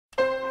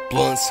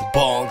blunts,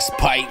 bongs,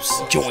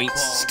 pipes,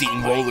 joints,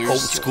 steamrollers, old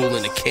school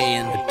in a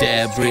can, a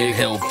dab rig,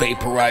 hell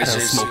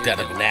vaporizers, smoked out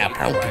of an apple.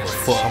 I don't give a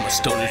fuck, I'm a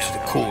stoner to the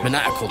core,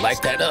 maniacal,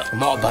 light that up.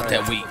 I'm all about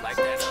that weed.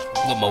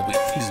 Look my weed,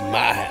 this is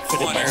my hat. For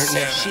them earn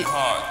that shit.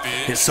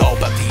 It's all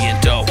about the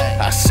endo.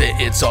 I said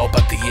it's all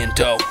about the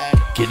endo.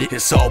 Get it?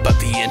 It's all about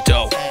the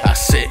endo. I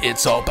said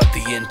it's all about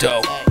the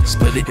endo.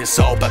 Split it. It's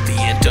all about the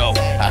endo.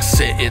 I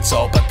said it's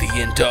all about the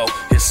endo.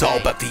 It's all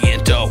about the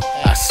endo.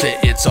 I said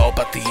it's all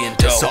about the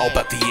endo. It's all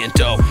about the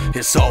endo.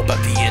 It's all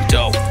about the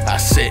endo. I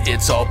said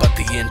it's all about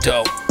the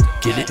endo.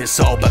 Get it? It's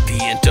all about the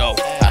endo.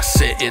 I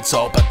said it's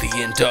all about the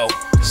endo.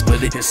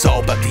 Split it. It's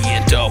all about the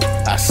endo.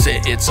 I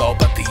said it's all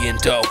about the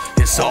endo.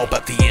 It's all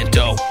about the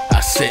endo. I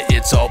said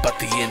it's all about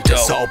the endo.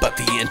 It's all about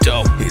the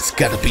endo. It's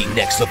gotta be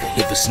next level.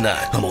 If it's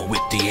not, I'ma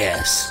whip the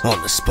ass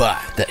on the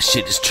spot. That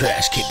shit is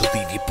trash. Can't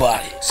believe you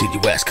bought it. See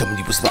your ass coming,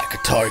 he was like a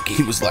target.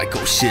 He was like,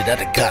 oh shit, I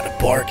done got a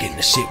bargain.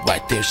 The shit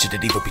right there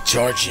shouldn't even be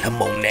charging.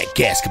 I'm on that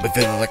gas, got me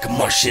feeling like a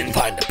Martian.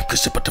 Pineapple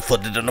cushion, about to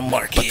flood it on the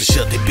market. About to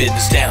shut their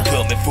business down.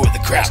 Coming for the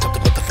crowd. Stop the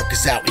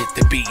motherfuckers out if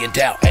they be in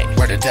doubt. Hey,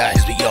 ride or die,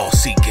 cause we all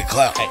seek a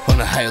clout. Hey, on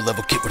a higher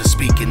level, get what I'm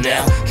speaking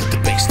now. Let the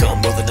bass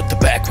drum rolling up the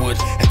backwood.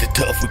 At the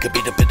tough, we could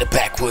beat up in the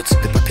backwoods.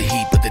 They put the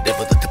heat, but they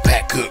never let the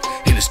pack cook.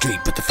 In the street,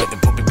 but the fucking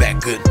pump me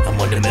back good. I'm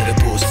on the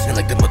medibles, and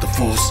like the mother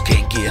fools,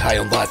 can't get high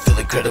on life, feel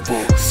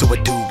incredible. So I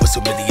do what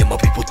so many of my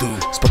people do.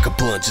 Spark a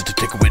blunt just to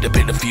take away the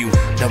pain of few.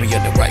 Now we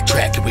on the right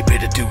track and we pay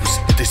the dues.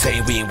 If they say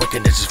we ain't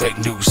working, that's just fake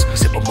news.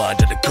 Set my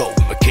mind on the go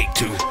with my cake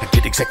too. I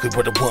get exactly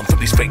what I want from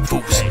these fake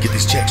fools. Get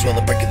these checks while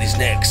I'm breaking these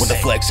necks. When I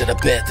flex at a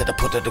bet that I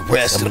put on the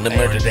rest, I'm gonna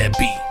murder that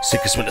beat.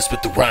 Sickest when I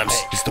spit the rhymes.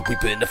 It's the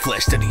reaper in the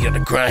flesh, steady on the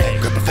grind.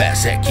 Grab a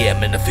fast sack, yeah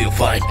man, I feel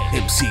fine.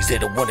 MCs, they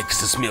don't want it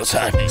cause it's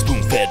mealtime.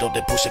 Spoon fed on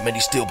that bullshit, man,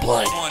 he's still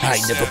blind. I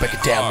ain't never break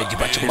it down, man, you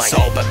out your mind. It's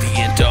all about the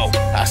endo.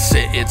 I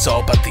said it's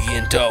all about the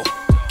endo.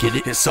 Get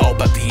it? It's all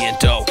about the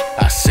endo.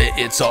 I said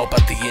it's all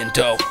about the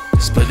endo.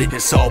 Split it.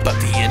 It's all about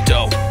the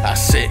endo. I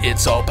said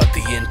it's all about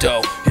the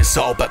endo. It's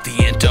all about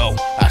the endo.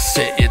 I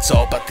said it's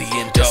all about the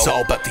endo. It's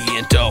all about the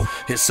endo.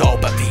 It's all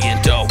about the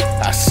endo.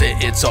 I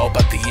said it's all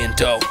about the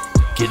endo.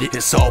 Get it?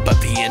 It's all about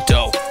the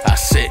endo. I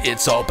said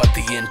it's all about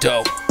the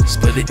endo.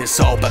 Split it. It's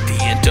all about the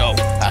endo.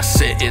 I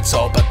said it's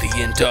all about the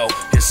endo.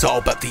 It's all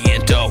about the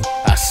endo.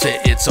 I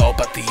said it's all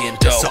about the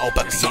endo. It's all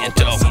about the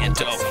endo.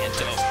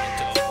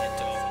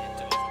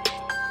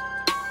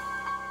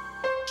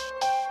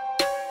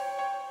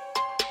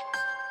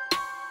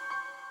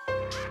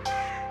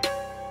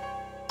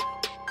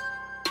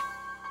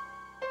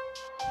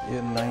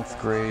 In ninth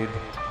grade,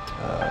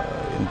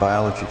 in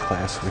biology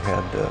class, we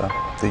had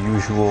the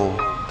usual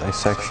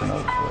dissection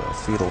of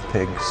fetal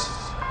pigs,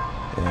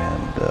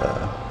 and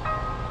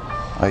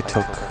I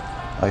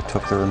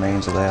took the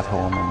remains of that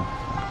home and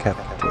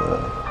kept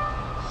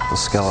the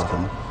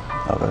skeleton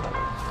of it.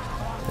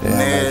 And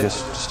I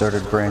just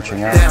started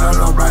branching out. Dead on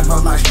the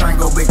rifle, I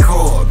strangle big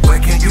cord. Where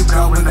can you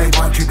go when they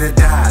want you to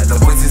die? The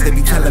voices they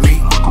be telling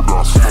me.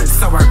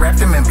 So I wrapped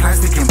them in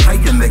plastic and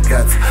played in the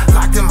guts.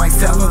 Locked in my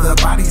cell, or the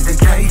bodies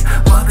decay.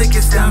 Mother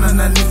gets down on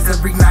her knees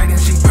every night and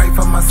she pray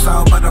for my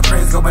soul, but her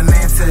prayers go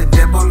unanswered.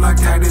 Devil locked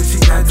tight as she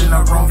hides in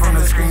her room from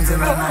the screams in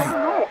the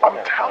night. I'm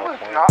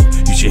telling ya.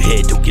 Use your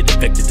head, don't get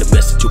infected. The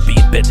message will be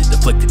embedded,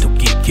 deflected, don't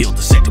get killed.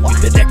 The sector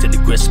we've been acting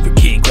aggressive for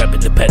kid,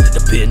 grabbing the pad of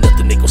the pin.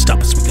 Nothing ain't gon' stop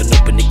us, we gon'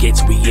 open the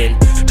gates, we in.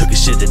 Took a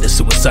shit in the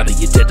suicide of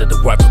your dead of the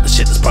rifle. The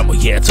shit is primal,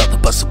 yeah, it's all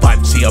about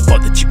survival. See how far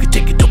that you can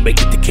take it, don't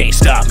make it, they can't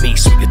stop me.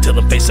 Swing it till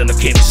I'm face on the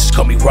canvas, just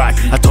call me right.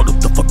 I told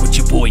them to fuck with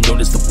your boy, known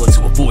as the ones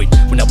who avoid.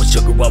 When I was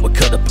younger, I would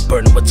cut up and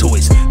burn my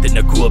toys. Then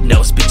I grew up, now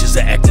his bitches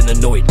are acting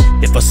annoyed.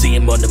 If I see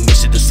him on a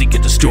mission to seek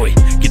and destroy,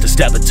 get the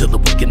stab until the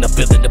week and I'm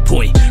feeling the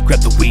point. Grab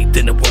the weed,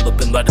 then I roll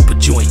up and light up a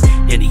joint.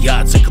 Any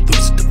odds I could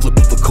lose at the flip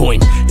of a coin.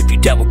 If you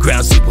down with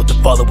ground zero, to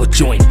follow a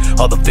joint.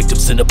 All the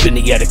victims end up in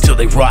the attic till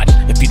they rot.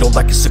 If you don't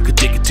like it, suck a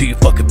dick until you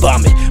fucking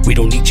vomit. We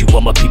don't need you,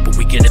 all my people,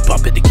 we get it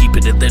poppin' to keep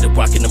it and let it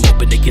rockin'. I'm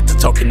hoping they get to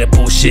talking that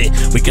bullshit.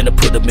 We gonna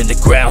put them in the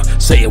ground.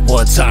 Say it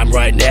one time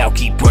right now,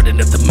 keep running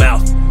at the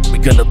mouth. We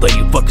gonna lay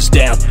you fuckers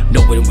down.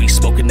 Knowing we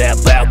smoking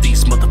that loud,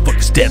 these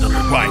motherfuckers dead on the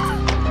right.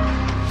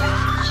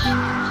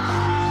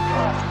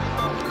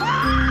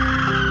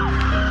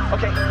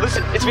 Okay,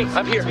 listen, it's me.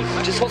 I'm here.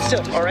 Just hold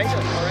still, all right? All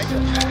right?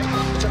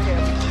 It's okay.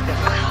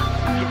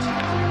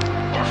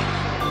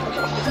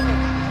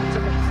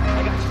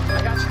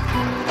 I got you.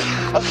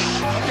 Okay,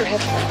 up your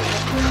head.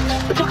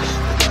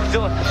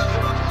 Dylan.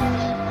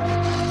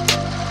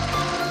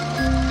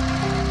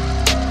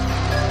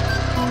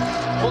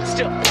 Hold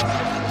still.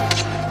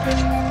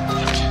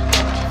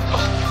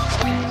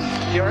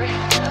 You all right?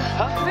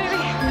 Huh? Baby.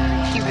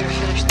 You better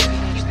finish this.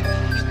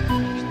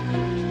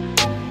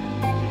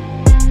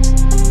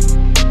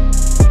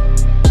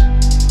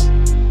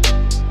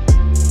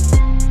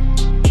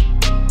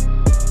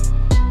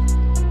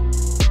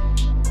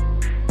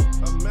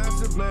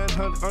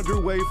 Manhunt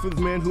underway for the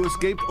men who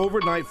escaped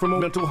overnight from a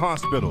mental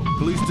hospital.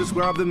 Police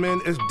describe the men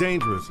as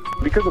dangerous.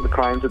 Because of the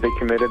crimes that they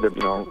committed, they're,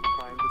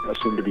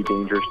 assumed to be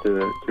dangerous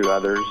to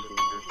others.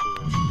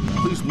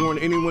 Police warn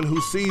anyone who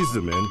sees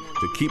the men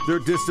to keep their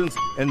distance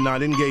and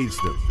not engage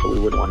them. We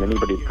wouldn't want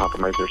anybody to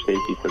compromise their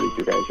safety for these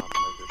two guys.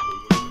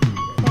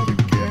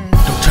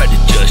 Don't try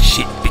to judge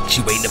shit, bitch,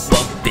 you ain't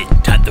above it.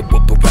 Tie the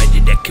rope around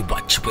your neck and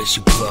watch you as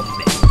you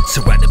plummet.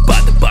 Surrounded by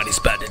the bodies,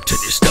 bound to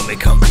your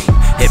stomach hungry.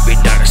 Every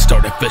night I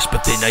start fresh,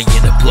 but then I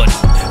end up bloody.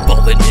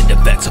 Falling in the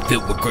vats are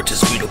filled with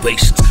grudges,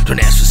 mutilations. Don't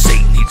ask for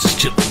Satan, he's just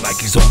chilling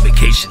like he's on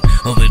vacation.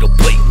 A little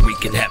blatant,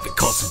 wreaking havoc,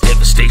 causing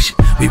devastation.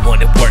 We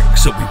wanted work,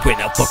 so we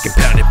went out fucking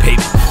pounding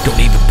pavement. Don't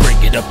even bring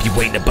it up, you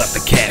ain't about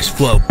the cash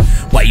flow.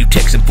 Why you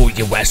texting for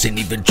your ass ain't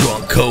even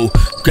drawn code?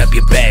 Grab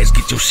your bags,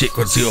 get your shit,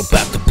 ground zero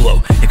about to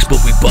blow.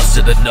 Explode, we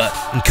busted a nut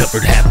and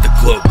covered half the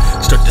globe.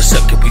 Start to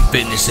suck it, we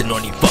finishing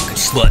on you fucking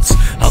sluts.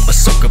 I'm a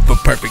sucker for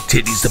perfect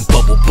titties and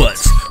bubble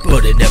butts,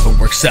 but it never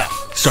works out.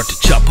 Start to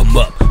chop them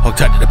up, hung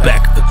tight to the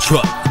back of the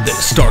truck, then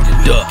it started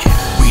up.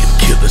 We them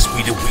killers,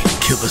 we them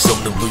killers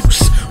on the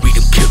loose. We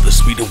them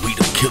killers, we them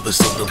killers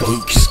on the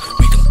loose.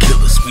 We them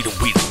killers, we them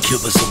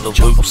killers on the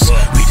loose.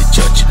 We the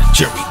judge and the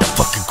jury, now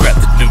fucking grab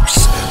the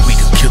noose. We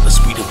them killers,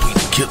 we them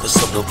killers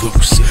on the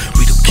loose.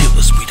 We them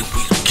killers, we them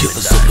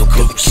killers on the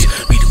loose.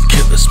 We them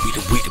killers, we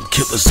them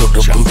killers on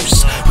the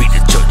loose. We the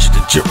judge and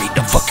the jury,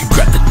 now fucking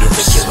grab the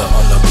noose. The killer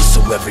on the loose,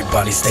 so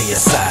everybody stay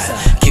aside.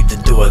 Keep the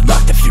door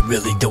locked if you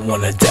really don't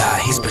wanna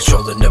die. He's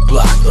patrolling the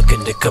block,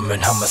 looking to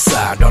commit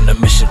homicide. On a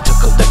mission to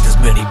collect as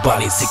many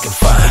bodies he can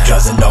find. He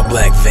drives an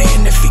all-black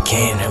van if he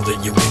can. He'll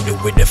let you into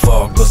it if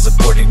all goes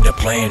according to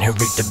plan. He'll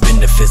reap the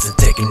benefits of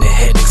taking the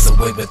headaches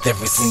away with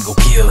every single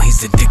kill.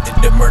 He's addicted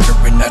to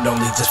murdering, not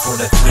only just for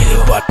the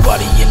thrill. But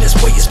body in his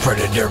way, his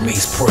predator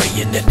meets prey.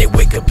 And then they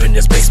wake up in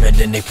his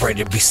basement and they pray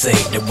to be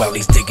saved. And while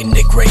he's digging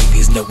their grave,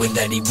 he's knowing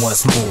that he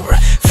wants more.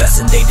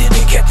 Fascinated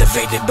and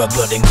captivated by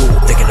blood and gore,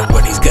 thinking of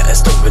what he's got in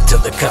store until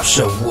the cops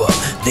show up.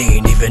 They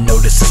ain't even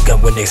notice his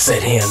gun when they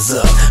set hands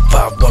up.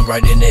 Pop one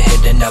right in the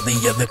head and now the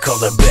other call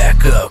her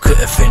back up.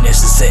 Couldn't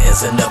finish the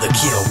sentence, another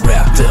kill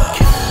wrapped up.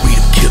 We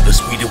them killers,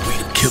 we them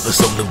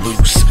killers on the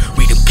loose.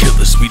 We them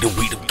killers, we them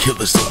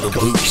killers on the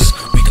loose.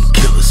 We them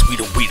killers, we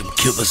them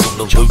killers on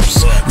the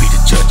loose. We the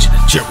judge and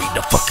the jury,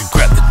 now fucking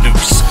grab the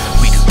noose.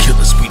 We them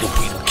killers, we them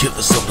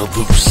killers on the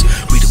loose.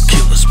 We them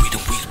killers, we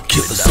them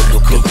killers on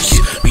the loose.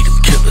 We them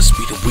killers,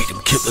 we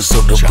them killers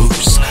on the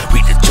loose. We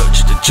the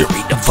judge and the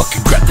jury, now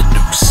fucking grab the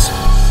noose.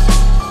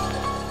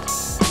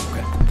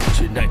 Put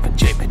your knife and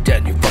jam it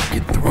down your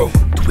fucking throat.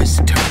 Twist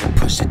and turn and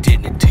push it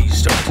in until you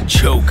start to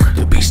choke.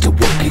 The beast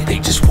awoke and they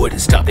just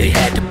wouldn't stop, they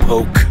had to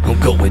poke. I'm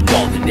going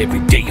all in every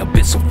day, I've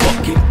been so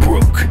fucking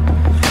broke.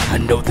 I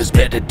know there's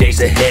better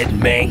days ahead,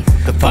 man.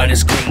 The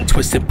finest green,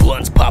 twisted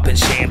blunts, popping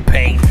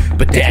champagne.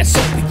 But that's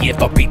only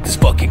if I beat this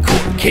fucking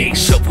court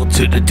case. Shovel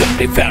to the dirt,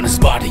 they found his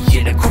body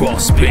in a crawl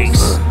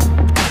space.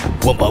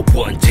 One by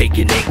one,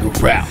 taking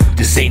anger out.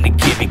 This ain't a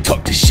gimmick,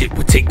 talk this shit,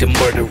 we'll take the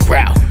murder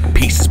out.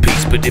 Peace is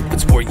peace, but if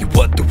it's where you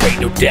want, there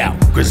ain't no doubt.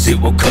 Brazil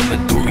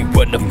coming through, we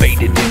run the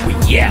faded and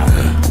we out.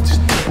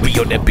 We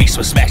on that beast,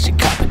 we're smashing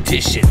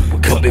competition.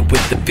 Coming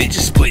with the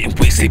vengeance, splitting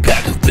wigs, they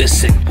bout to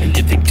listen. And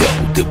if they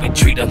don't, then we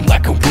treat them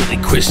like unruly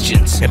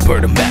Christians. And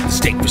burn them at the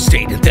stake for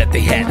stating that they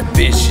had a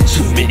vision.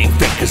 Too many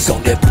fakers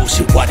on that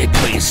bullshit, why they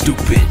playing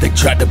stupid? They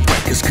tried to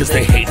break us cause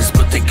they hate us,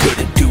 but they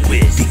couldn't do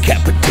it.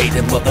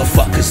 Decapitated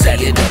motherfuckers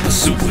that end up as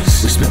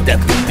sewers. We spent that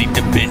filthy,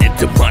 demented,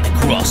 demonic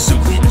raw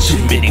sewage. Too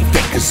many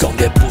fakers on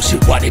that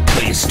bullshit, why they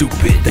playing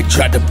stupid? They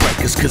tried to break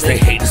us cause they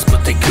hate us,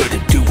 but they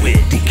couldn't do it.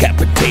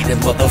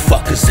 Decapitated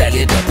motherfuckers that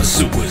end up as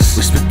sewers.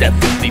 We spent that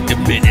filthy,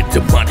 demented,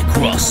 demonic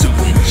raw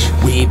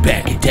sewage. We ain't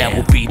backing down,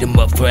 we'll beat them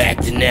up for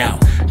acting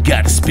out.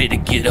 Gotta spit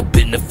it, get up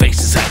in the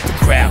faces, hype the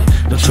crowd.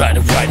 Don't try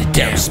to write it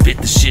down, spit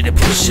the shit and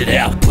push it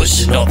out.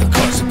 Pushing all the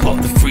cars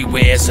above the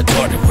freeway as I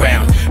dart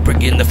around.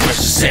 Bringing the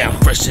freshest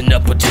sound, freshen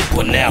up or dip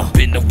one out.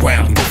 Been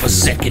around for a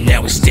second,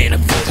 now we standing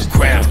for the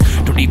ground.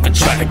 Don't even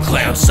try to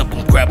clown, some of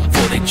them grab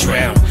before they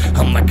drown.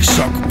 I'm like a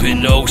shark up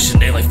in the ocean,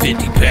 they like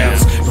 50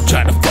 pounds. Don't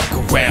try to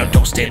fuck around,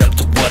 don't stand up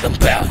to what I'm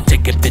about.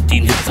 Taking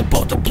 15 hits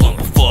about the blunt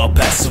before I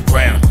pass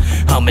around.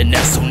 I'm an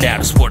asshole now,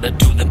 that's what I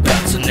do, then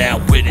bounce now.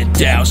 When in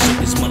doubt, show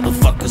these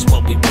motherfuckers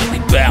what we really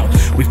bout.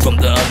 We from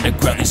the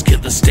underground, these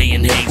killers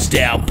staying hazed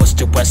out. Bust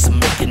your ass and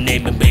make a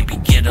name and maybe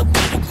get a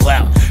little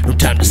clout. No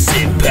time to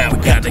sit back, we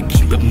gotta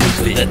keep it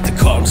moving. Let the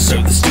car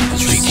serve the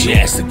students. Treat your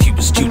ass like you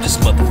was Judas,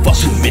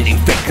 motherfucker. Many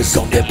fakers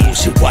on that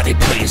bullshit, why they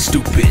playing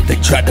stupid? They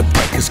tried to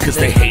break us cause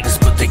they hate us,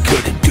 but they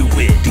couldn't do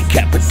it.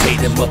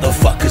 Decapitated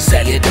motherfuckers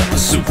that end up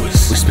as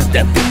sewers. We spent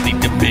that 50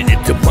 demented,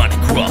 demonic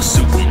raw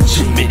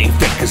sewage. Many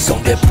fakers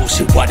on that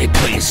bullshit, why they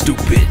playing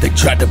stupid? They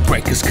tried to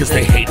break us cause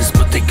they hate us,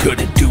 but they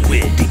couldn't do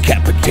it.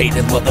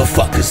 Decapitated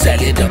motherfuckers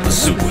that end up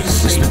as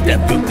sewers. We spent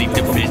that 50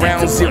 demented,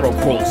 Ground Zero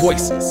Pro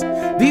Voices.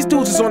 These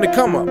dudes is on the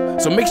come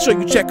up, so make sure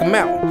you check them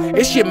out.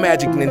 It's your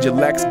Magic Ninja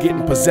Lex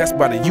getting possessed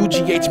by the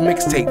UGH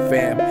mixtape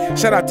fam.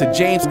 Shout out to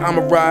James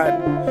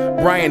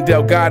Amarad, Brian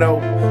Delgado,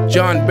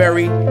 John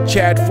Berry,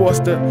 Chad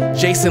Forster,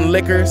 Jason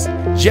Lickers,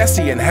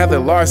 Jesse and Heather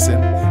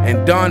Larson,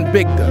 and Don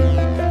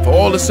Bigda for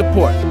all the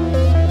support.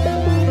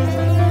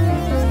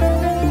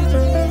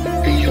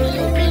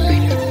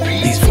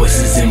 These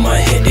voices in my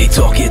head, they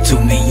talking to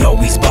me,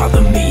 always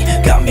bother me.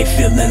 Got me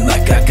feeling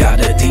like I got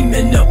a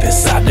demon up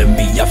inside of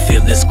me. I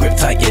feel the script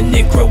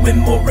tightening, growing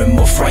more and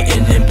more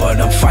frightening. But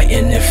I'm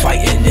fighting and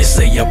fighting it,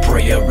 say a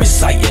prayer,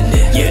 reciting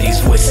it. Yeah, these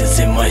voices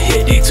in my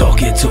head, they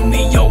talking to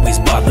me, always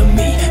bother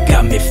me.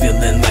 Got me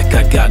feeling like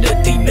I got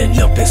a demon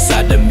up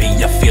inside of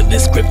me. I feel the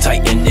script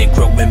tightening,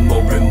 growing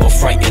more and more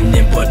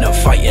frightening. But I'm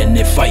fighting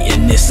and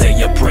fighting it,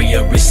 say a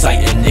prayer,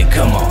 reciting it.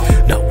 Come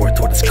on. Not worth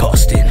what it's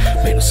costing.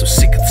 Man, I'm so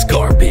sick of this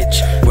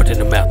garbage. Word in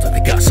the mouth like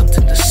they got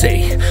something to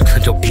say.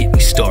 Don't get me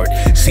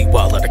started. See,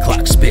 while let the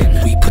clock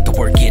spin, we put the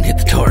work in, hit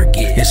the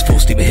target. It's full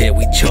steam ahead,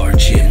 we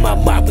charge in. My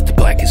mind with the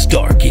blackest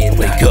dark in.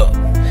 Wake up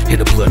in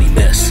a bloody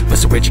mess.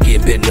 Must have rage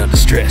again, been under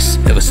stress.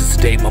 Ever since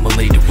the day mama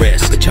laid to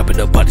rest. I've been chopping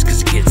up bodies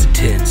cause it gets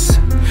intense,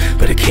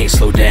 but I can't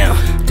slow down.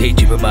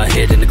 Daydream in my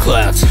head in the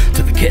clouds,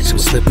 till the catch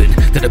was slipping.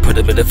 Then I put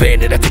him in the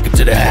van and I take him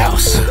to the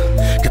house.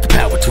 Get the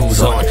power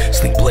tools on,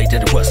 sling blade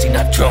that are rusty,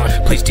 not drawn.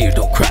 Please dear,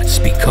 don't cry,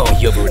 just be calm.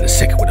 Be over in a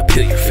second when I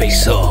peel your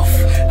face off.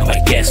 I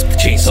might gas with the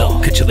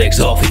chainsaw, cut your legs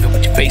off, even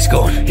with your face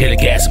gone. Hit the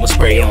gas, I'ma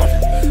spray on.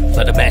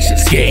 Let the match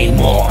this game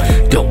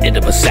on. Don't end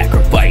up a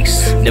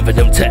sacrifice. Never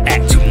known to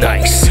act too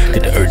nice.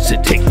 Got the urge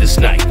to take this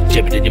night,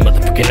 jam it in your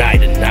motherfucking eye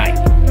tonight.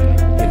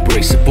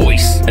 Embrace the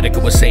voice, I think I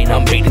was saying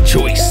I made a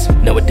choice.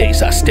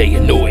 Nowadays I stay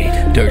annoyed,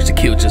 the urge to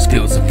kill just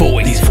fills the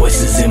void. These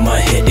voices in my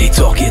head, they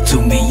talking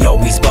to me,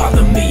 always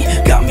bother me.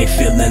 Got me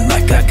feeling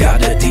like I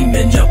got a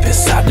demon up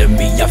inside of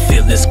me. I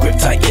feel the script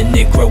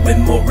tightening,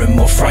 growing more and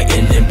more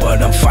frightening.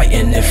 But I'm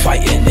fighting and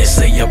fighting it,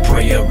 say a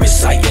prayer,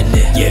 reciting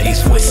it. Yeah,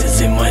 these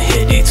voices in my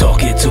head, they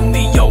talking to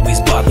me, always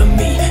bother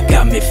me.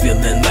 Got me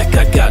feeling like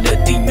I got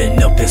a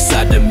demon up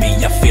inside of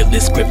me. I feel the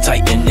script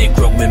tightening,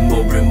 growing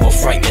more and more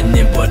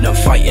frightening. But I'm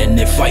fighting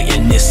and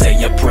fighting it,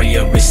 say a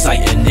prayer,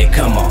 reciting it.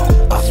 Come on.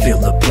 I feel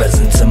the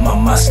presence in my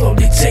mind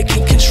slowly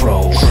taking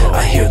control.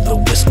 I hear the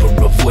whisper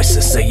of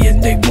voices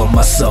saying they want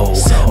my soul.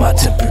 My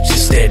temperature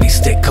steady,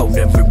 stay cold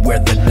everywhere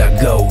that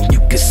I go. You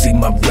can see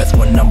my breath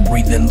when I'm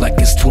breathing like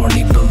it's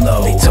 20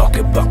 below. They talk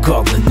about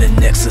calling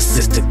an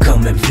exorcist to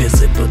come and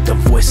visit, but the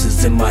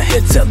voices in my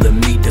head telling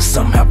me to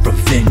somehow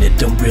prevent it.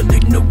 Don't really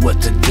know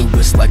what to do,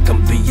 it's like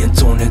I'm being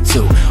torn in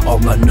two. All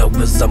I know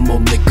is I'm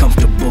only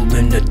comfortable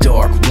in a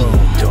dark room.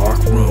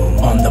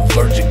 On the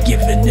verge of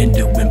giving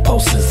into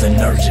impulses and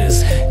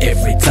urges.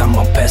 Every time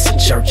I'm passing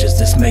churches,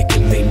 it's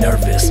making me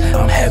nervous.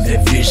 I'm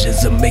having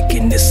visions of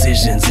making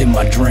decisions in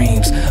my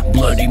dreams.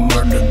 Bloody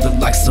murder, the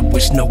likes of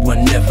which no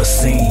one ever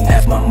seen.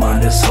 Half my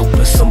mind is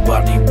hoping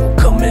somebody will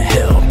come and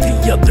help.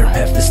 The other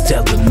half is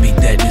telling me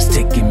that it's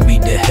taking me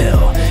to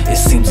hell. It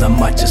seems I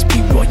might just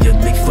be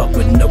royally fucked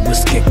with no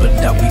escape, but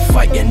I'll be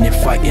fighting and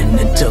fighting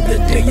until the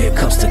day it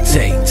comes to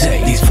take.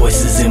 These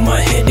voices in my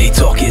head, they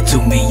talking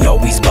to me,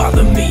 always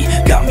bother me.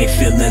 Got me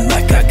feeling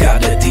like I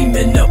got a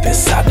demon up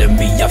inside of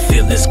me. I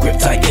feel the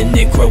script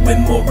tightening,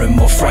 growing more and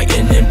more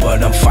frightening.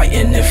 But I'm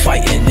fighting and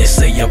fighting it,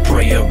 say a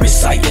prayer,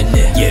 reciting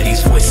it. Yeah,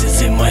 these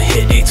voices in my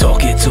head, they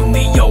talking to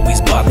me,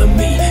 always bother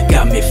me.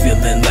 Got me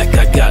feeling like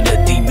I got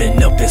a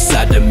demon up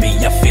inside of me.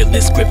 I feel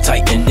the script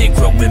tightening,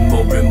 growing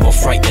more and more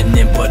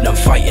frightening. But I'm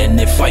fighting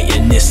and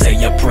fighting it,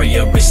 say a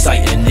prayer,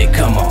 reciting it.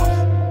 Come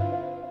on.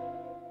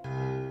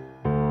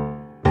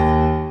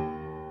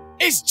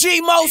 It's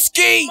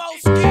G-Mo-Ski,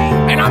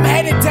 and I'm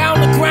headed down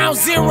to ground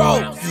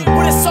zero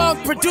with a song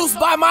produced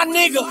by my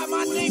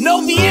nigga,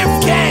 Know the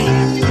Inf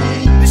Gang.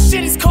 The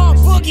shit is called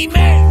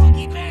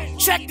Boogeyman.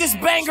 Check this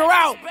banger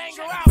out,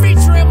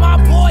 featuring my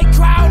boy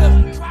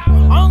Crowder.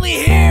 Only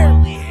here,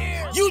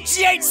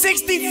 UGH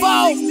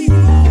 64,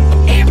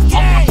 Inf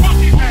Gang.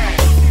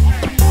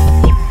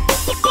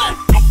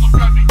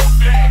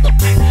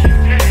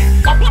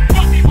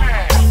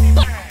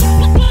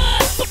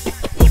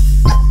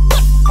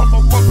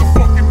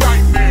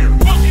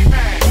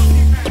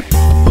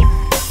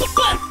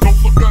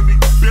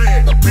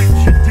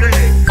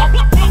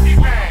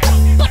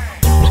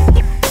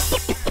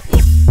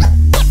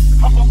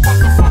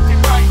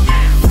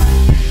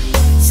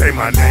 Say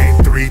my name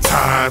 3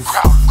 times.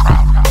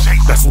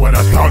 That's what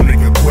I thought,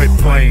 nigga, quit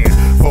playing.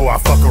 Before I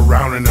fuck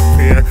around in the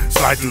pier,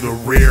 slide through the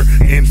rear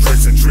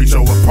entrance and treat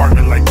your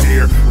apartment like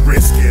deer.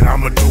 Risk it,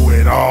 I'ma do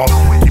it all.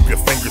 Keep your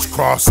fingers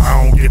crossed,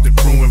 I don't get the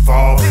crew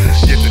involved.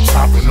 Get the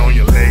chopping on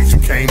your legs, you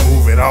can't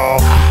move at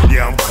all.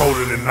 Yeah, I'm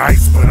colder than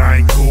ice, but I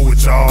ain't cool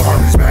with y'all.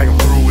 Harvest bag, I'm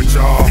through with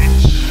y'all.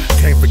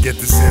 Can't forget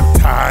the zip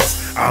ties.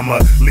 I'ma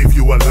leave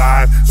you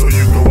alive so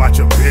you can watch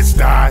a bitch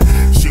die.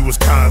 She was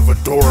kind of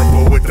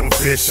adorable with them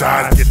fish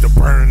eyes. Get to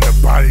burn the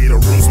body, the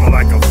room smell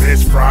like a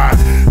fish fry.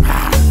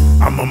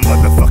 I'm a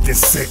motherfucking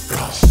sicko.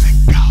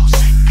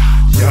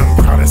 Young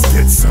crowd of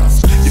schizo.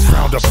 You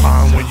frowned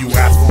upon when you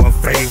asked for a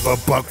favor.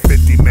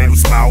 $150 man who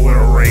smile with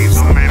a razor.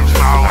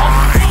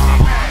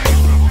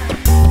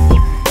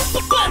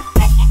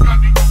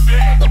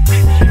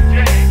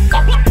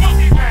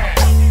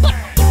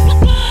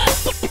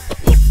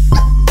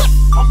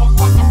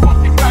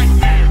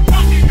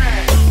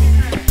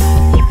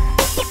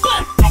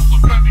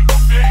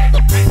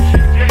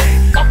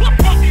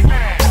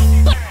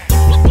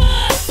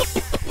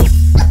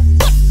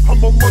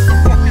 I'm a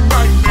motherfucking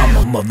nightmare.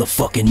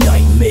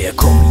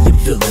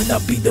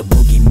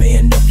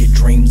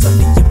 dreams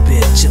under your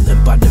bed,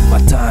 chilling, biding my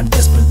time,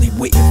 desperately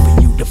waiting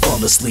for you to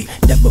fall asleep.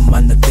 Never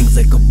mind the things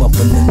that go bump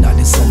in the night,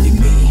 it's only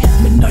me.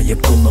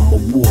 Maniacal, I'm a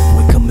war,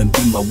 come and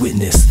be my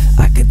witness.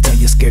 I can tell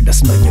you're scared, I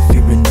smell your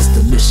fear and it's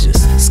delicious.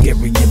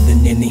 Scarier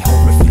than any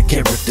horrific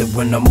character.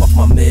 When I'm off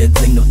my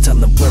meds, ain't no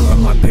telling where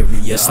I'm my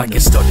period. It's like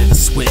it started to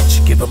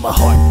switch, give her my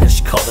heart, now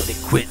she calling it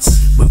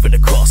quits. Moving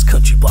across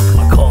country, blocking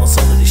my calls,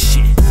 all of this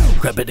shit.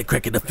 Grabbing and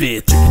cracking the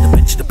fifth, drinking the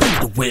bitch, the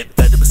back of the whip.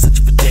 Venom is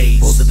searching for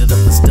days, holding it up,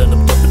 it's done,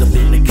 I'm dumping them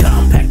in the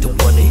compact.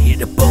 Don't wanna hear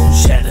the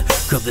bones shatter.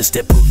 Girl, it's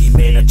that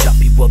boogeyman, I chop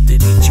you up,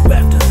 then eat you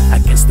after. I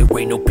guess there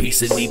ain't no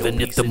peace, and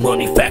even if the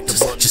money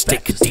factors, just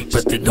take a deep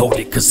breath and hold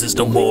it, cause there's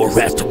no more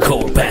after,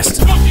 cold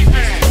bastard.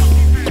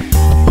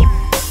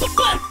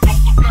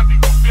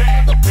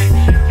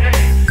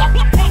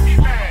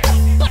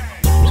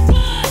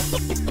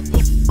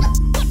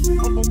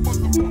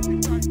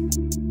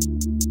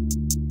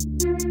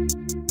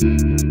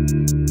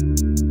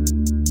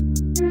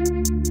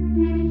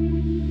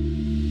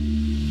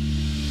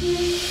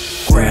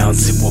 Ground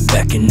zero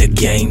back in the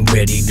game,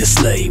 ready to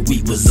slay. We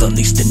was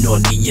unleashed and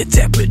on the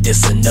attack, but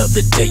it's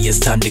another day.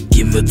 It's time to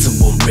give it to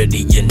them,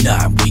 ready or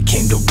not. We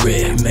came to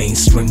red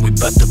mainstream, we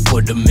bout to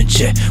put them in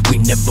check. We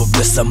never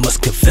rest, I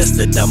must confess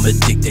that I'm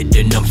addicted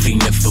and I'm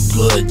fiending for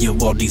blood. Yo,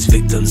 all these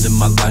victims in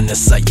my line of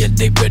sight, yeah,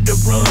 they better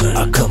run.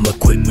 I come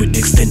equipped with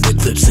extended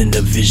clips and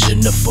a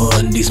vision of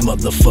fun. These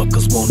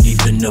motherfuckers won't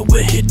even know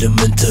it hit them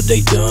until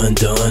they done.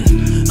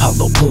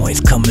 Hollow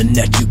points coming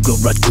at you, go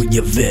right through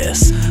your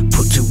vest.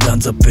 Put 2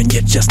 rounds up in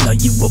your chest, now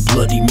you a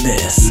bloody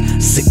mess.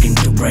 Sick and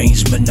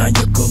deranged,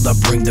 maniacal, I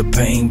bring the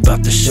pain.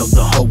 About to show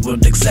the whole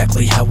world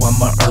exactly how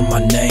I'ma earn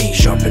my name.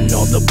 Sharpen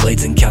all the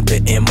blades and count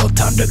the ammo,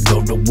 time to go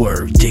to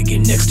work.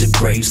 Digging next to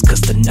graves, cause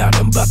tonight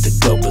I'm about to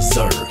go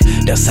berserk.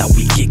 That's how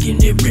we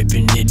kicking it,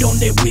 ripping it on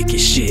that wicked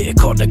shit.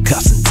 Call the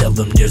cops and tell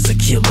them there's a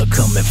killer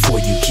coming for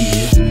you,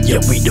 kid.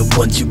 Yeah, we the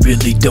ones you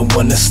really don't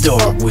wanna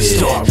start with.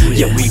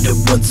 Yeah, we the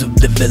ones who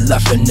live a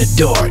life in the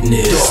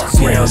darkness.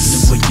 Ground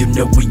zero, you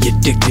know we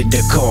addicted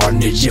to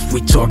carnage. If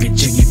we target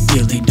you, you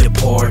dearly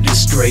depart,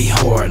 it's straight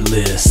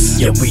heartless.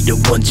 Yeah, we the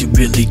ones you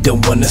really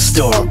don't wanna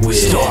start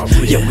with.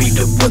 Yeah, we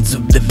the ones who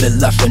live a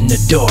life in the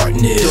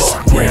darkness.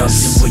 Ground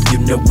zero, you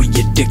know we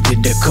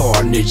addicted to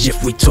carnage.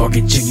 If we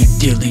target you, you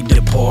dearly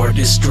depart,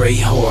 it's straight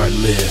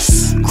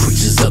heartless.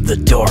 Creatures of the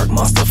dark,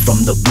 monster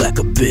from the black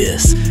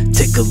abyss.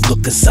 Take a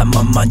look inside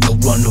my mind, you'll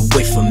run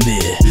away from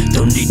it.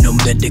 Don't need no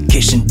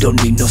medication,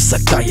 don't need no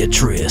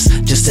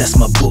psychiatrist. Just ask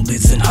my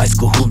bullies in high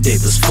school who they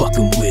was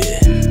fucking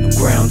with.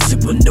 Ground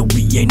zero, no,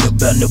 we ain't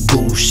about no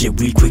bullshit.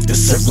 We quick to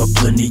serve up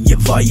plenty of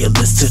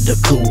violence to the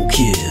cool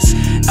kids.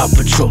 Out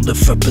patrolling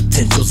for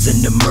potentials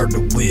in the murder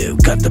whip.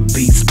 Got the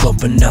beats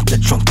bumping out the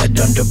trunk, that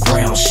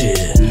underground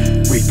shit.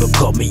 Reaper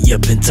called me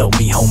up and told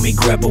me, homie,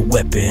 grab a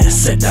weapon.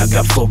 Said I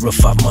got 4 or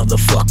 5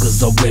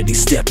 motherfuckers already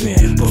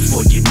stepping.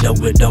 Before you know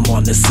it, I'm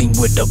on the scene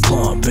with a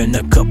pump and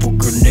a couple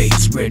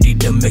grenades ready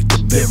to make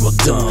the barrel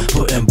dump.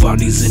 Putting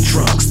bodies in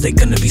trunks, they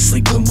gonna be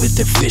sleeping with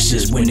their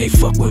fishes. When they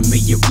fuck with me,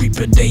 a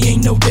Reaper, they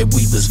ain't know that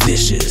we was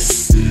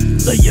vicious.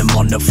 Lay them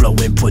on the floor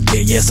and put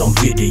their ass on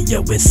video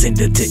and send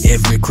it to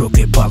every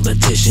crooked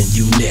politician.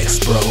 You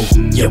next, bro.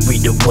 Yeah, we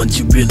the ones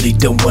you really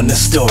don't wanna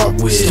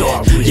start with.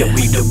 Yeah,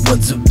 we the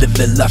ones who live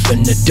a life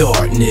in the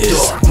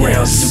darkness.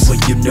 Ground zero,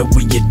 you know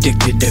we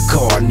addicted to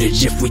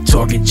carnage. If we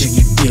target you,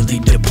 you dearly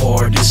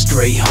depart, it's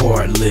straight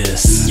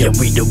heartless. Yeah,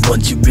 we the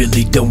ones you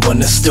really don't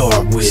wanna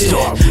start with.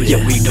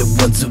 Yeah, we the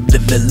ones who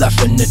live a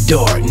life in the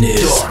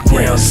darkness.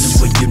 Ground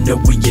zero, you know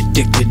we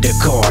addicted to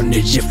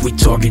carnage. If we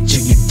target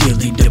you, you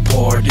dearly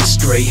depart, it's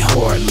straight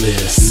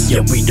heartless.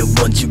 Yeah, we the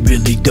ones you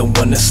really don't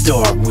wanna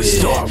start with.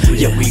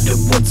 Yeah, we the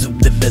ones who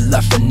live a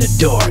life in the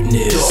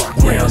darkness.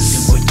 Ground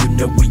zero, you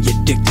know we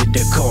addicted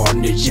to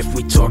carnage. If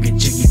we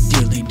target you, you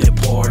dearly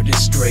depart,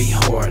 it's straight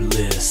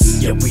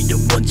heartless. Yeah, we the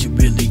ones you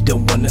really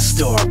don't wanna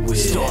start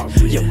with.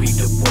 Yeah, we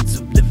the ones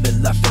who live a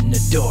life in the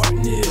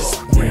darkness.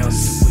 Ground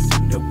zero, you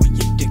know we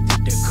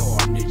addicted to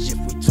carnage. If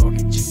we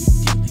target you, you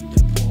dearly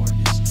depart,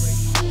 it's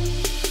straight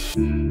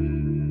heartless.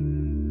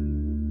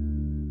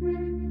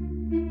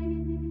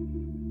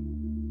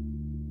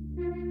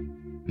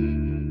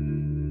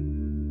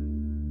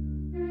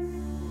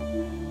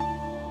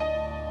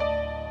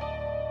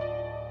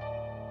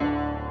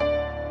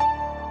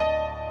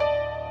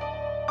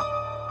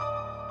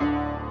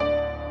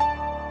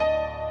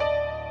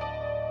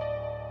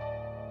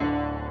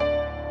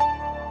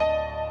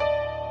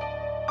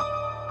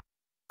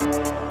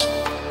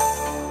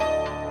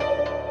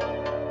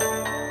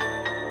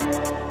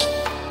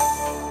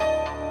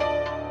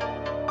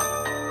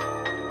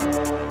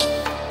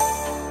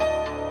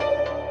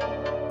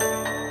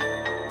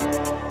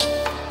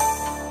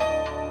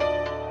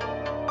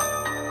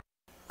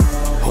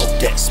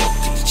 That smoke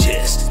to your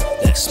chest,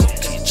 that smoke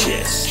to your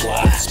chest.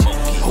 Why?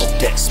 Hope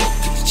that smoke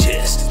to your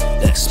chest,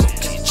 that smoke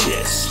to your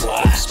chest.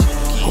 Why?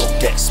 Hope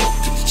that smoke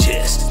to your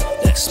chest,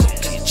 that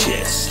smoke to your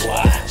chest.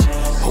 Why?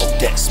 Hope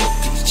that smoke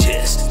to your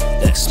chest,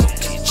 that smoke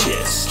to your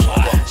chest.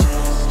 Why?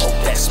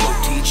 Hope that smoke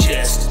to your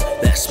chest,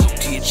 that smoke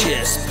to your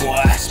chest.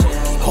 Boy,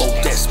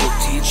 hope that smoke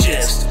to your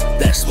chest,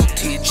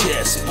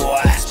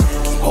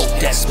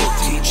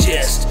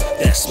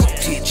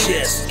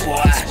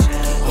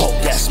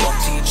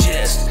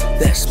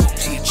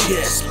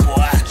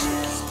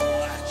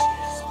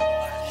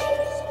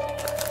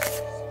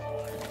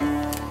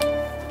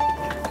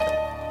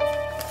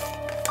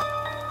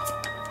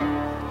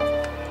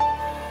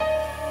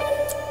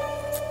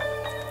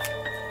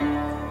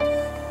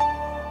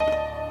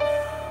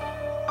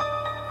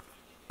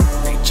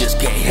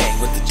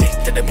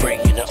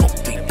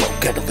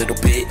 out a little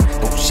bit.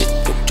 Bullshit,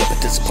 go jump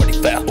into some party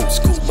foul. Old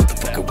school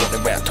motherfucker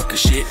running around talking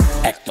shit.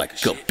 Act like a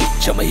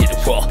bitch, I'ma hit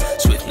it raw.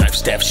 Swift knife,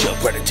 stab,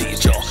 shove right into your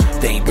jaw.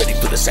 They ain't ready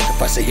for the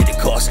sacrifice of hidden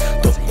cost.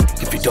 Don't look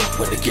if you don't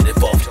wanna get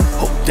involved.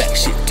 Hold that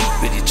shit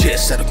deep in your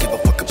chest. I don't give a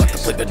fuck about the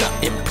flavor,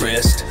 not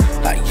impressed.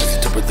 I use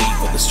it to relieve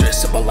all the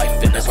stress of my life,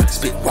 and I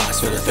spit rhymes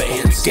for the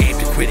fans. Damn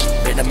to quit it,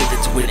 man, I'm in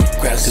it to win it.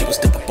 Ground zero,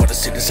 step up on the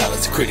scene, the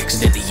silence of critics.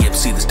 And then the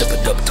MC that's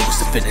stepping up towards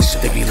the finish.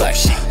 They be like,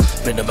 shit,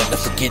 man, I'm not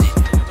forget it.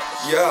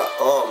 Yeah,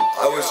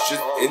 I was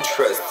just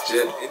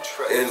interested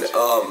in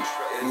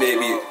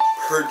maybe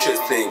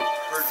purchasing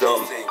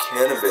some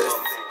cannabis.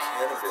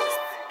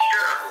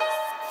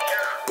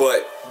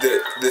 But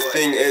the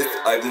thing is,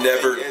 I've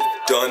never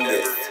done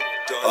this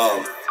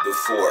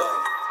before.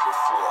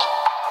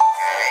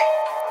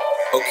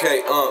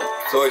 Okay,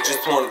 so I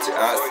just wanted to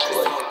ask,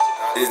 like,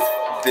 is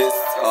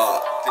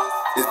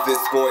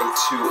this going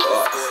to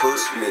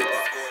hurt me?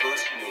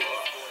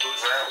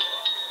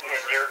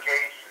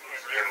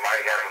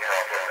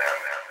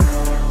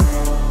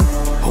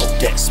 Hold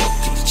that smoke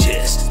to your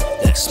chest,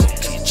 that smoke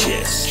to your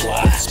chest.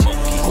 Why?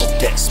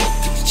 Hold that smoke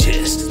to your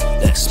chest,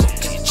 that smoke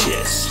to your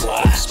chest.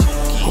 Why?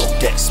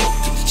 Hold that smoke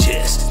to your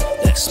chest,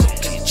 that smoke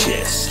to your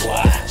chest.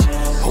 Why?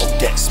 Hold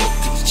that smoke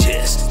to your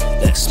chest,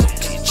 that smoke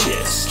to your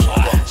chest.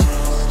 Why?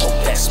 Hold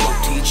that smoke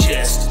to your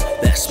chest,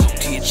 that smoke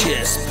to your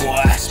chest,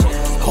 boy.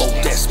 Hold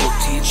that smoke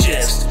to your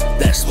chest,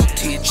 that smoke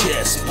to your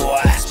chest, boy.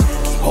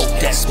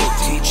 Hold that smoke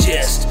to your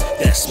chest,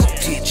 that smoke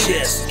to your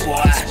chest, boy.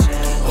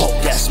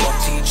 Hold that smoke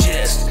to your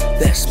chest,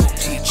 that smoke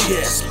to your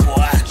chest,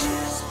 boy.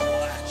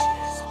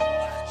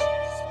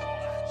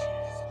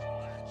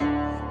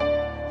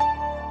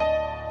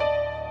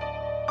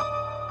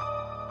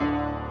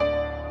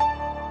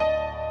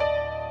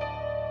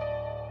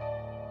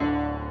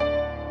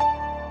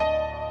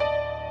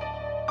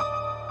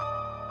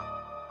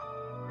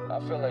 I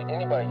feel like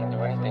anybody can do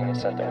anything they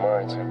set their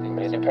mind to,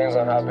 but it depends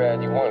on how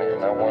bad you want it,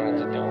 and I wanted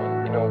to do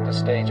it. You know, at this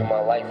stage of my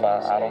life,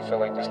 I don't feel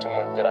like there's too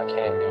much that I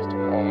can't do.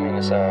 I don't mean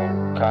to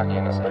sound cocky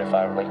enough, but if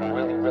I like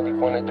really, really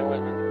want to do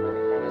it,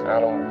 I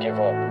don't give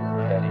up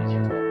that easy.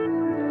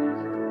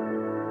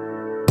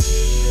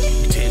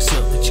 You tell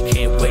yourself that you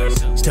can't wait.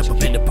 Step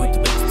up in the booth to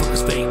make the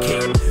fuckers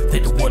vacate. They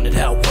the one that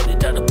I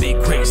wanted out of big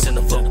grace in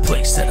a low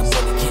place that I'm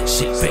gonna get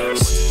shit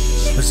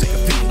faced. Looks like a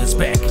feeling's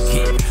back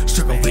again.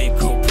 Struggle big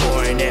group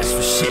pouring ass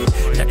for shit.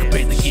 And I can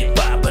barely get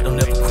by, but I'll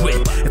never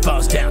quit. If I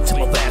was down to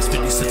my last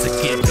 50 cents a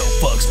give, no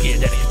fucks,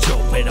 get out of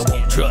control, man, I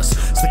won't trust.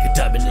 It's like a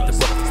diamond in the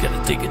rough, you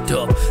gotta dig it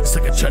up. It's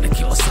like I try to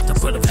keep myself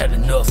up, but I've had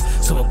enough.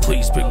 Someone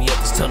please bring me out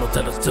this tunnel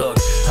that I've dug.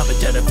 I've been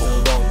down it for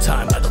a long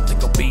time, I don't think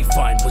I'll be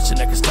fine. Wishing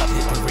I could stop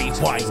hitting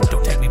rewind.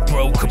 Don't tag me,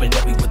 bro, coming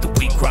at me with the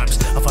weak rhymes.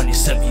 I'll find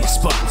yourself in your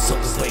spot and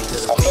something way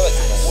that I feel like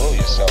you can will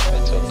yourself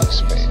into a good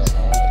space.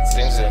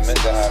 Things that are meant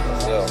to happen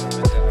will.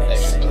 And if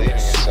you believe in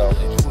yourself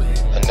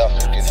enough,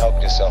 you can help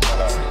yourself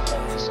enough.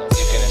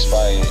 You can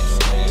inspire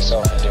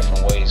yourself in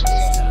different ways where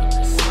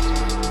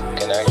you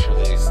can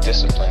actually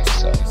discipline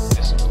yourself.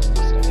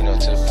 You know,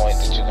 to the point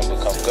that you can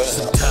become good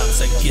enough.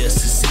 Sometimes I guess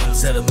it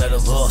seems that I'm at a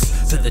loss.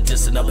 Feel the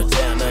distant up and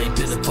down, I ain't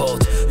been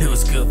involved. It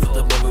was good for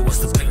the moment, what's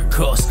the bigger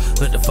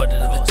cost? Let the fight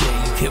another day,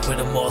 you can't win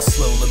them all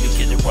slow. Let me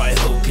get it right,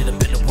 ho, get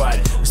up in the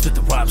ride. We spit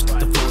the rhymes, get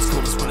the flow, as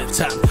cold as winning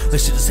time.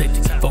 Let's shit is safety,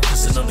 keep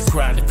focusing on the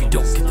grind. If you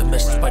don't get the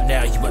message by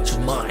now, you out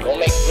your mind. Don't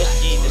make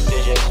risky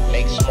decisions,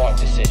 make smart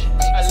decisions.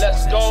 And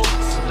let's go,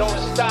 don't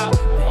stop.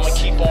 I'ma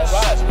keep on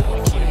rising,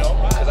 you know,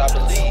 cause I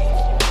believe.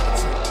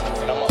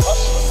 And I'm a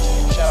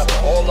hustler. Shout out to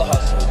all the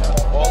hustlers,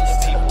 all the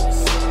people,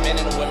 men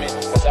and women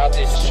that's out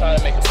there just trying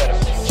to make a better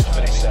future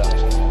for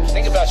themselves.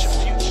 Think about your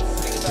future.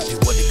 If you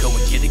wanna go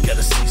and get it,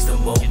 gotta seize the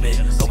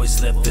moment.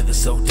 Always left feeling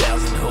so down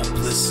and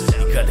hopeless.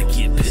 You gotta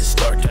get pissed,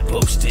 start to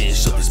post it.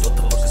 Show these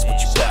motherfuckers what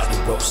you bout to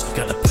roast. You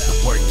gotta put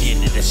the work in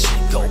and that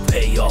shit gon'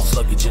 pay off.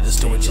 Luggage in the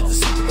storage in the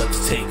seat, about to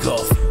take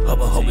off. All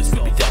my homies,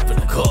 we be down for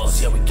the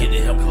cause. Yeah, we get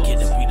it, how we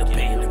get it, we done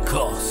paying the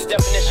cost. The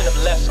definition of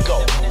let's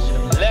go.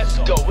 Let's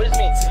go. What does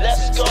it mean?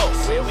 Let's go.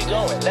 Where are we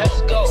going?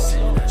 Let's go.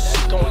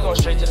 We're going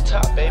straight to the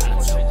top, baby.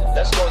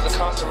 Let's go is a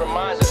constant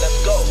reminder.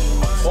 Let's go.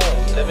 Boom.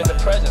 Live in the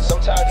present.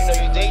 Sometimes, you know,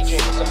 you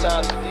daydream.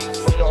 Sometimes,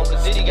 you know, Uncle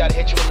Diddy gotta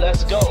hit you with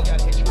let's go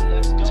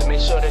to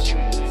make sure that you're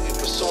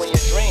pursuing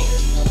your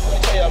dreams. Let me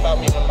tell you about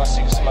me, one of my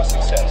secrets to my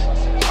success.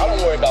 I don't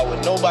worry about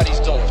what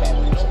nobody's doing.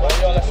 All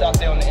y'all that's out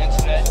there on the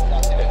internet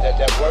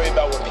that worry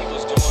about what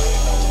people's doing,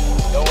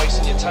 don't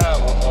wasting your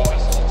time on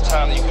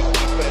time that you can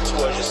put it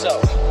towards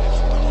yourself.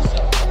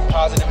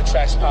 Positive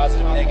attracts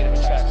positive, negative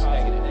attracts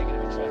negative.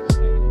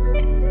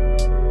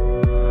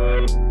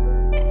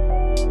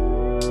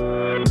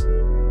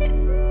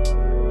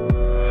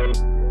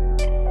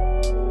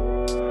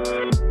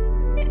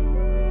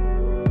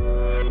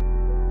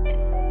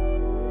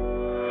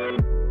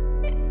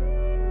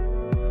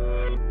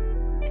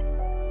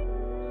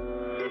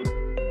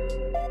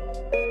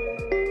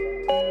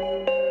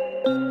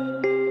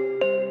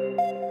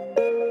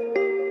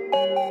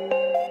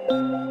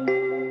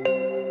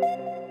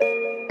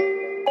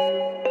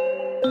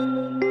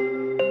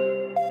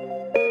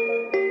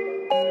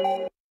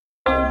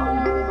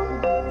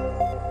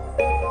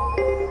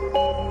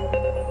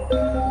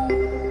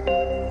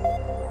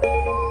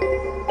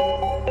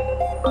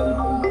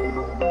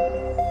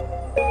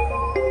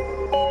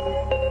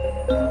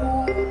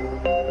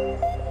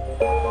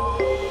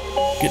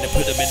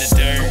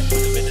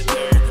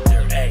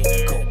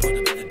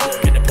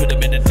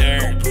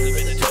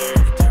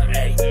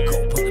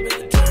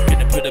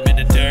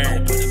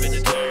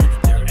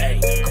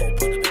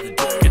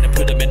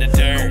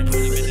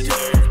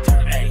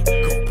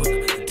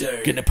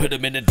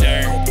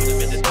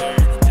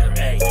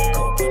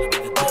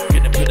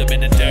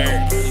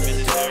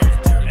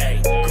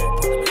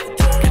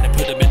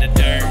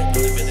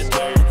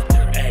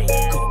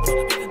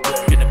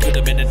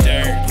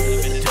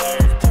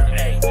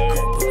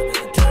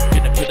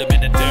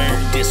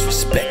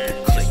 disrespect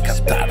the click. I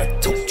thought I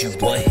told you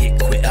a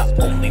hit quit. I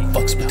only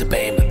fucks with the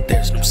band, but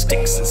there's no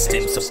sticks and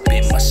stems up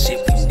in my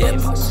shit. We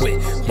never quit.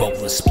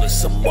 Rolling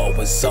splits, I'm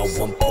always on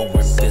one.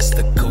 Pouring this,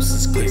 the coast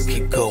is clear.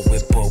 Keep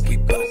going, boy, we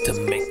bout to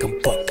make them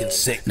fucking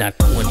sick. Now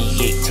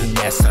 2018,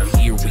 that's our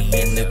year. We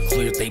in the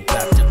clear, they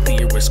bout to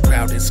fear us.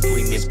 Crowd is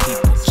screaming,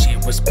 people cheer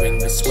us. Bring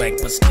the swag,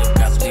 but still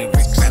got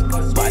lyrics. Grab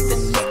you by the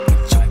neck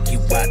and choke you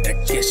out. I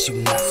guess you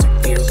not so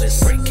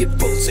fearless. Break it,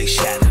 both they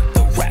shatter.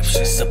 The rap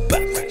shit's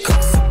about to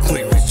come for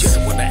clearance. You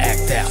don't wanna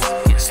act out,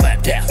 get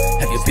slapped out.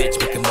 Have your bitch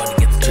making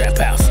money at the trap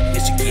house.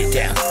 Yes, you get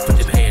down, put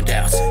them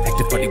handouts.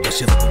 Acting funny, but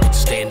she looking to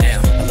stand down.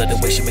 I love the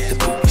way she make the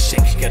booty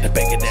shake. She got a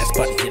banging ass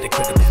body, hit a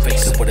credible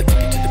face. So when I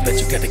take it to the bed,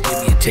 you gotta give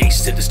me a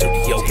taste. To the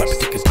studio, rapper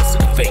take a piece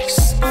of the face.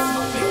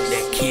 Make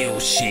that kill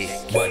shit,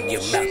 run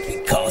your mouth, we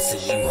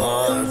causing you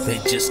harm. They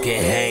just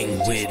can't hang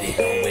with it,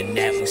 knowing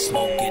that we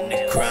smoking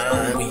the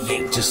crime. We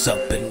ain't just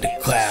up in the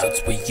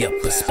clouds, we up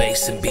in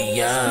space and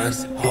beyond.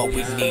 All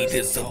we need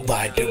is a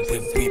lighter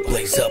when we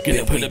blaze up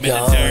and we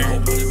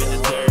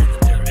gone.